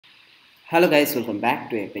Hello guys, welcome back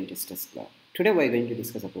to Pentesters Club. Today we are going to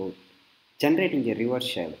discuss about generating a reverse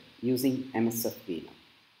shell using Msfvenom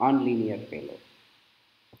on linear payload.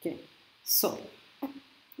 Okay, so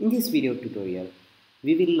in this video tutorial,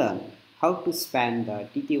 we will learn how to span the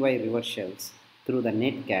TTY reverse shells through the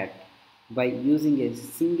netcat by using a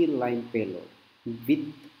single line payload, with,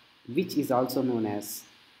 which is also known as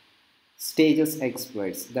stages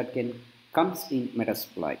exploits that can comes in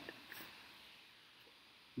Metasploit.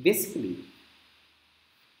 Basically,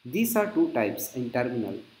 these are two types in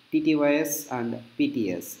terminal, TTYS and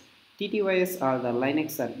PTS. TTYS are the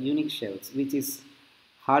Linux or Unix shells, which is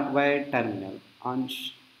hardwired terminal on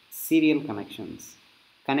serial connections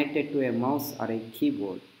connected to a mouse or a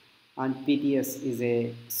keyboard, and PTS is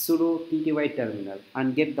a pseudo TTY terminal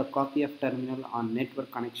and get the copy of terminal on network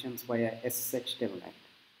connections via SSH telnet.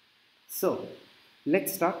 So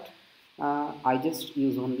let's start. I just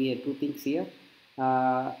use only two things here.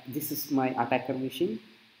 This is my attacker machine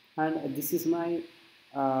and this is my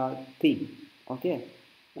thing. Okay,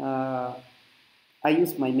 uh, I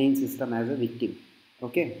use my main system as a victim.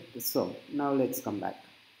 Okay, so now let's come back.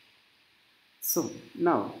 So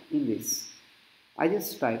now in this, I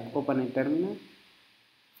just type open a terminal.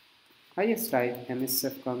 I just type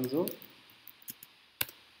msf console.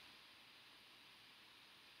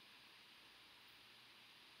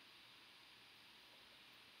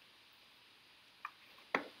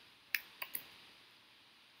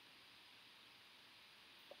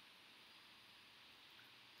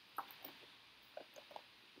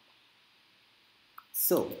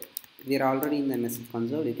 So we are already in the msf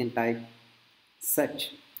console. You can type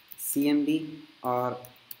search cmd or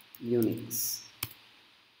Unix.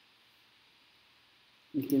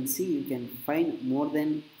 You can see you can find more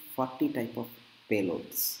than 40 type of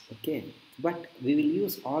payloads. Okay, but we will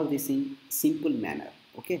use all this in simple manner.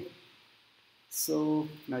 Okay, so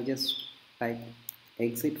now just type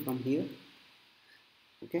exit from here.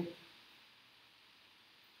 Okay,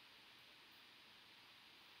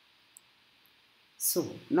 so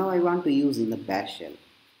now I want to use in the bash shell.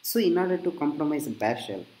 So in order to compromise the bash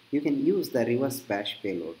shell, you can use the reverse bash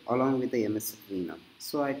payload along with the Msfvenom.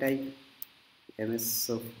 So I type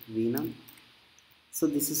Msfvenom. So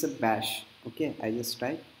this is a bash. Okay, I just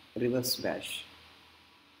type reverse bash.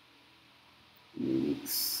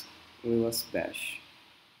 Unix reverse bash.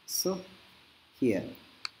 So here,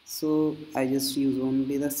 so I just use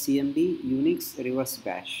only the cmd Unix reverse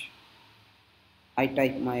bash. I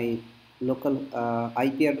type my local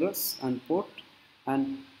IP address and port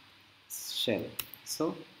and shell.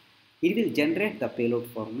 So it will generate the payload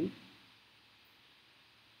for me.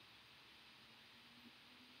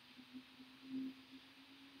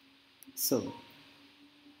 So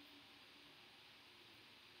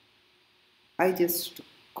I just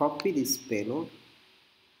copy this payload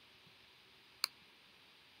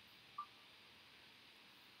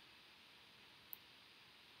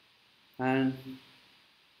and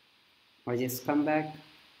I just come back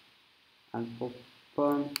and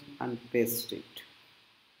open and paste it,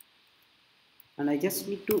 and I just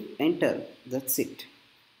need to enter. That's it.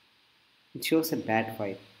 It shows a bad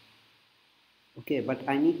file. Okay, but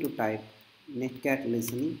I need to type netcat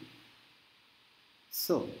listening.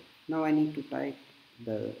 So now I need to type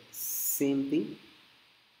the same thing.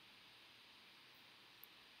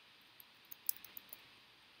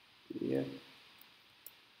 Here.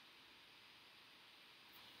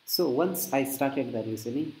 So once I started the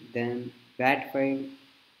listening, then bad file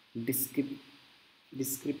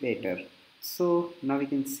descriptor. So now we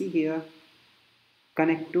can see here,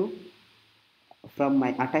 connect to from my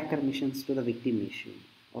attacker missions to the victim mission.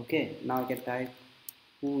 Okay, now I can type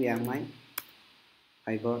who am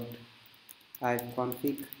I got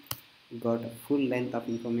config, got a full length of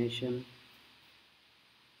information,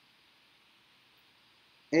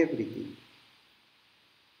 everything.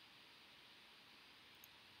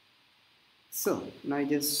 So now I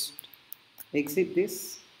just exit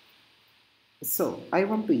this. So I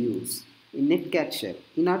want to use a netcat shell.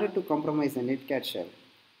 In order to compromise a netcat shell,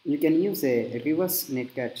 you can use a reverse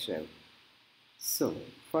netcat shell. So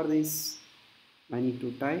for this, I need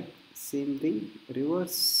to type same thing,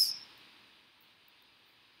 reverse.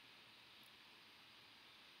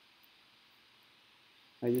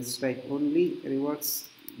 I just type only reverse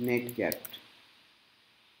netcat.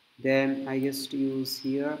 Then I just use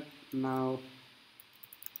here now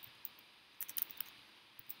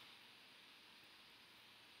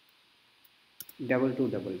double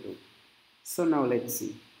two. So now let's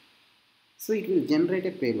see. So it will generate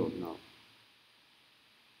a payload now.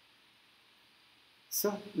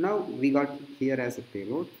 So now we got here as a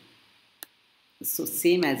payload. So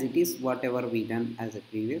same as it is whatever we done as a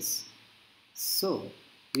previous. So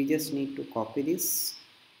we just need to copy this.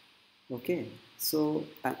 Okay, so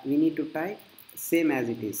we need to type same as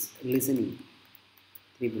it is, listening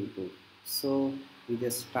 322. So we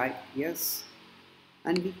just type yes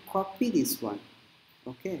and we copy this one.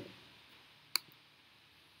 Okay,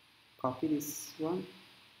 copy this one,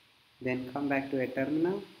 then come back to a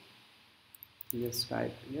terminal, just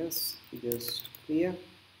type yes, just clear,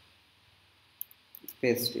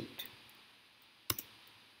 paste it.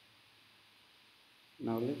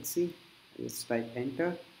 Now let's see, just type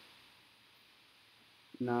enter.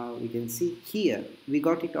 Now we can see here we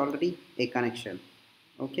got it already, a connection.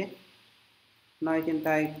 Okay, now I can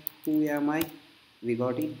type who am I, we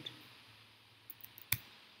got it,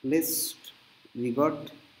 list, we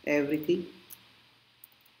got everything,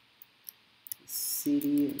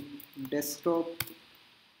 cd desktop,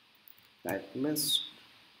 type list.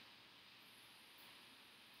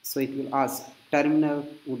 So it will ask terminal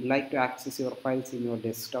would like to access your files in your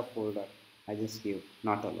desktop folder. I just give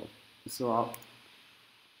not allow. So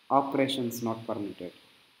operations not permitted.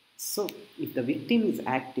 So if the victim is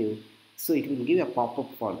active, so it will give a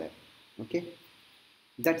pop-up for them. Okay,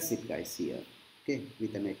 that's it guys here. Okay,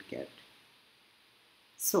 with the netcat.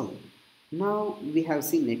 So now we have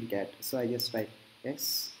seen netcat. So I just type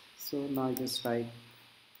yes. So now I just type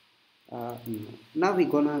no. Now we're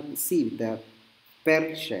gonna see the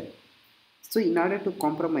Perl shell. So in order to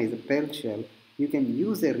compromise the Perl shell, you can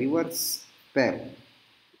use a reverse Perl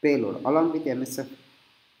payload along with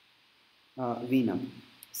Msfvenom.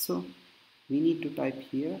 So we need to type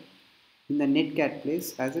here in the netcat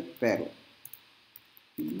place as a Perl,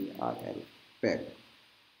 Perl, Perl.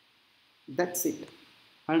 That's it.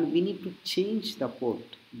 And we need to change the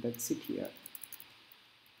port. That's it here.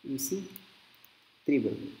 You see, 3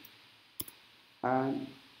 will. And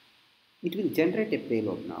it will generate a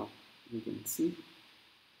payload now. You can see.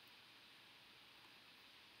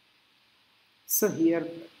 So here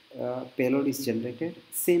payload is generated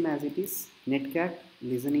same as it is. Netcat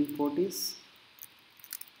listening port is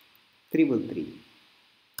 333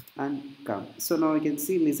 and come. So now you can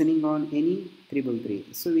see listening on any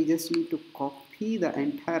 333. So we just need to copy the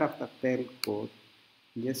entire of the Perl code.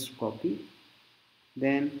 Just copy.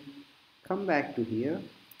 Then come back to here.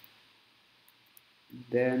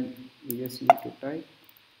 Then you just need to type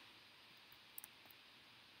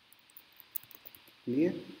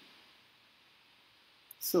clear.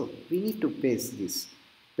 So we need to paste this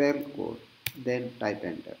Perl code, then type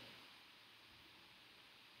enter.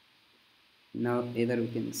 Now either we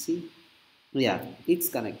can see, yeah, it's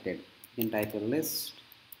connected. You can type a list.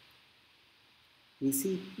 We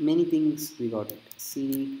see many things we got it.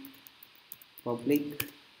 See public,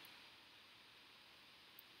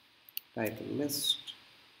 type a list.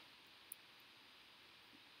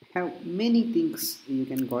 Have many things you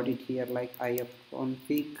can got it here like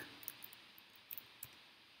ifconfig.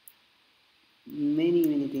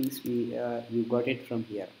 Many things you got it from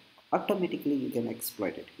here. Automatically you can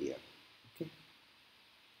exploit it here. Okay.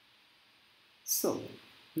 So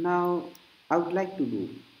now I would like to do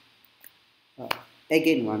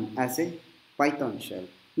again one as a Python shell.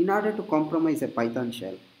 In order to compromise a Python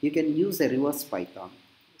shell, you can use a reverse Python.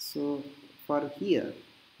 So for here,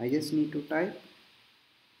 I just need to type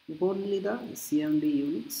only the cmd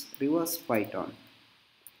unix reverse Python.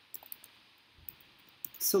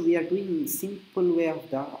 So we are doing simple way of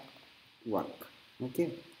the work.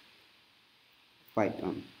 Okay,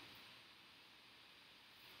 Python.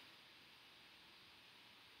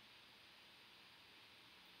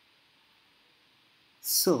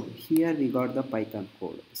 So here we got the Python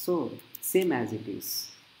code. So same as it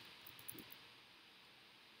is.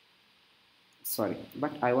 Sorry,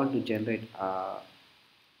 but I want to generate.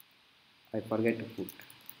 I forget to put.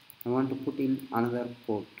 I want to put in another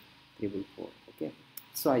port 344. Okay,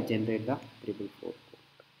 so I generate the 344 port.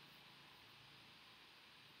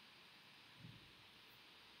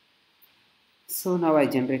 So now I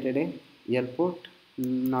generated a L port.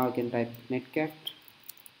 Now I can type netcat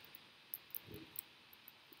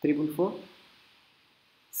 344.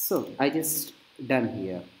 So I just done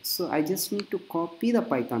here. So I just need to copy the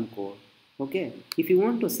Python code. Okay, if you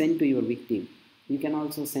want to send to your victim, you can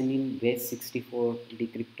also send in base64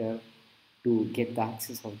 decryptor to get the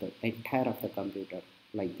access of the entire of the computer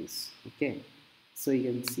like this. Okay, so you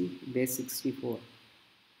can see base64.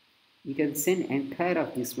 You can send entire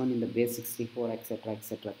of this one in the base64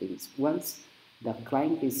 etc things. Once the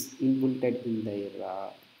client is inputted in their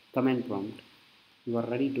command prompt, you are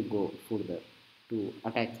ready to go further to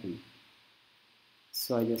attack him.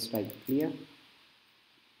 So I just type clear.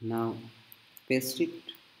 Now paste it,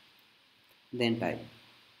 then type.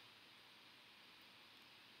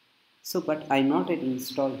 So but I not yet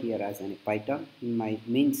installed here as a Python in my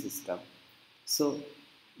main system. So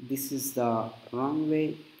this is the wrong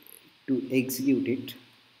way to execute it,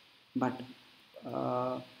 but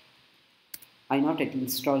uh, I not yet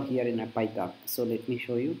installed here in a Python. So let me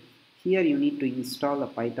show you. Here you need to install a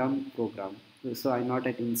Python program. So I not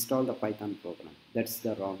yet install the Python program. That's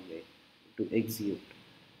the wrong way to execute,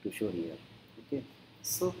 to show here. Okay.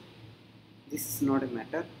 So this is not a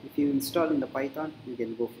matter. If you install in the Python, you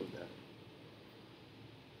can go further.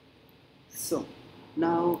 So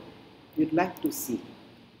now you'd like to see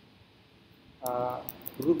uh,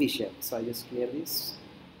 Ruby shell. So I just clear this.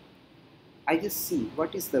 I just see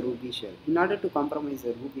what is the Ruby shell. In order to compromise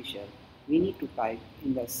the Ruby shell, we need to type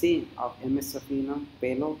in the same of Msfvenom,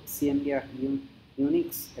 Payload, CMDR,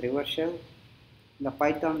 Unix, reverse shell, the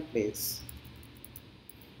Python place,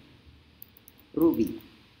 Ruby.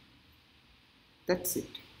 That's it.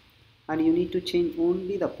 And you need to change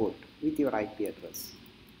only the port with your IP address.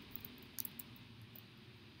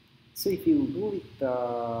 So if you do with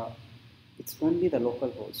it's only the local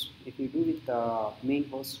host. If you do with the main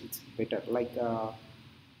host, it's better, like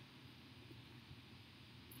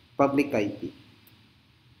public IP.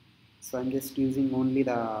 So I'm just using only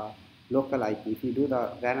the local IP. If you do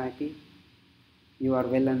the WAN IP, you are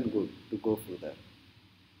well and good to go further.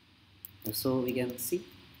 So we can see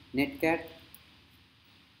netcat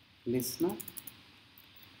listener.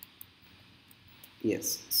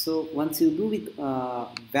 Yes. So once you do with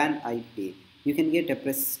WAN IP, you can get a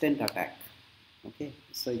persistent attack. Okay.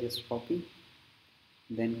 So you just copy,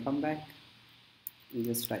 then come back. You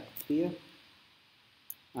just type here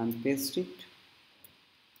and paste it.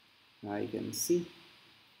 Now you can see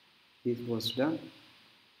this was done.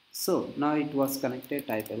 So now it was connected.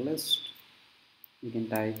 Type a list. You can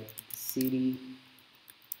type cd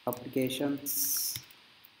applications,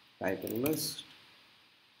 type a list.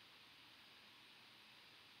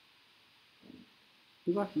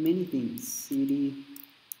 You got many things. cd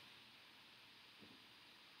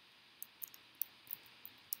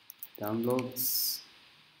downloads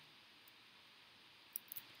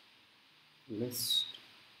list.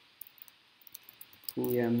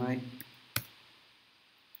 Who am I?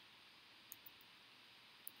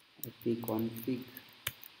 IP config.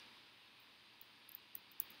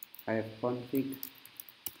 I have config.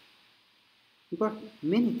 You got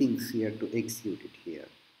many things here to execute it here.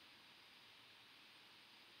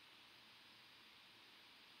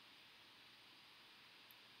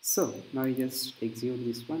 So now you just execute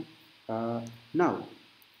this one. Now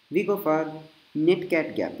we go for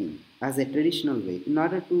netcat gapping as a traditional way. In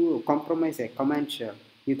order to compromise a command shell,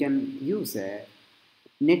 you can use a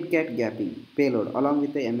netcat gapping payload along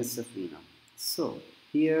with the Msfvenom. So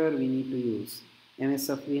here we need to use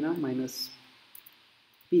Msfvenom minus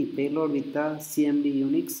P payload with the CMD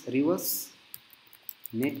Unix reverse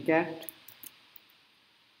netcat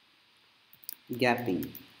gapping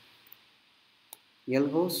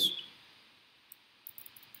lhost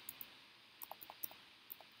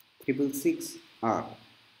 666R.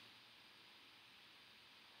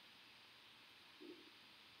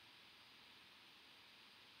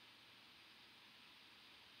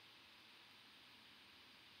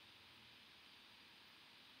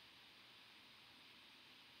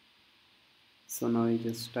 So now you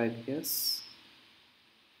just type yes.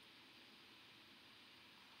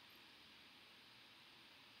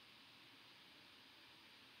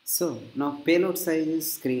 So now payload size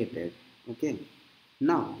is created. Okay.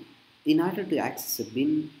 Now in order to access a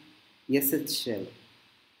bin SH shell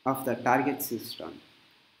of the target system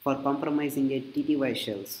for compromising a TTY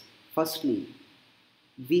shells, firstly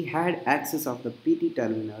we had access of the PT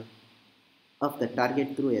terminal of the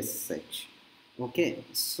target through SSH. Okay,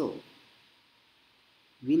 so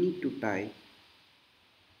we need to type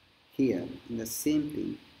here in the same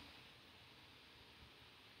thing.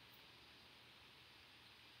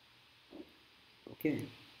 Okay,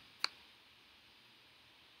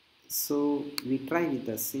 so we try with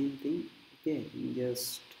the same thing. Okay,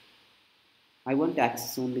 just I want to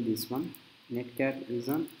access only this one. Netcat is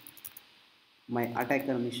on my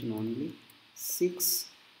attacker machine only 6.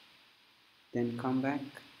 Then come back,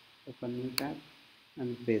 open new tab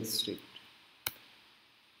and paste it.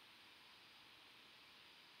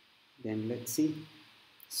 Then let's see.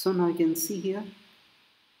 So now you can see here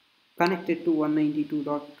connected to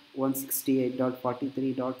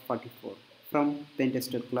 192.168.43.44 from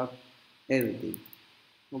Pentester Club, everything.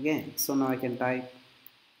 Okay, so now I can type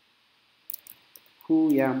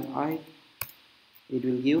who am I. It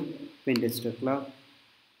will give Pentester Club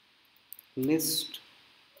list.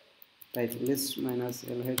 Type list minus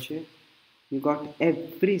LHA. You got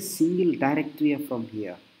every single directory from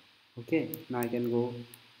here. Okay, now I can go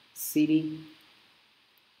cd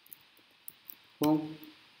home.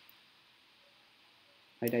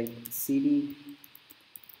 I type cd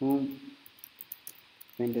home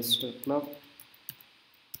Manchester Club,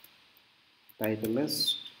 title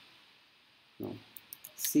list, no,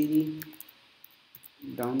 cd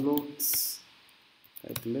downloads,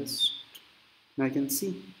 title list. Now I can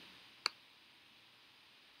see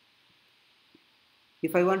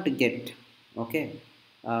if I want to get, okay,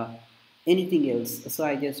 uh, anything else, so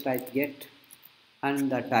I just type get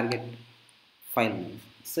and the target file name.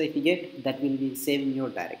 So if you get, that will be saving your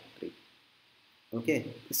directory. Okay,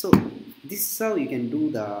 so this is how you can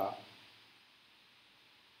do the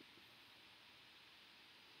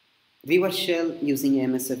reverse shell using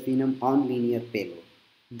Msfvenom on linear payload.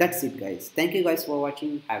 That's it guys. Thank you guys for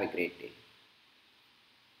watching. Have a great day.